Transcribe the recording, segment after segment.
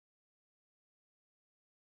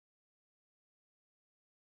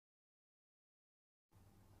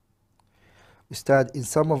Ustadh, in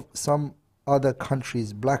some other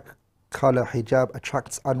countries, black color hijab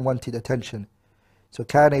attracts unwanted attention. So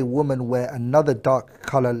can a woman wear another dark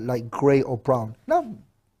color like grey or brown? No.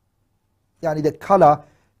 Yani the color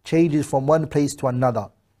changes from one place to another.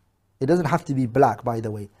 It doesn't have to be black, by the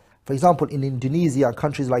way. For example, in Indonesia and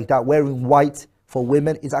countries like that, wearing white for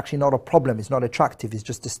women is actually not a problem. It's not attractive. It's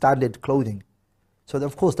just the standard clothing. So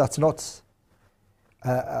of course that's not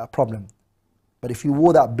a problem. But if you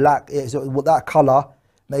wore that black, so that color,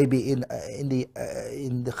 maybe in the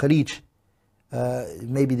𝗪𝗫,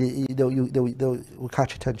 maybe they will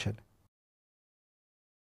catch attention.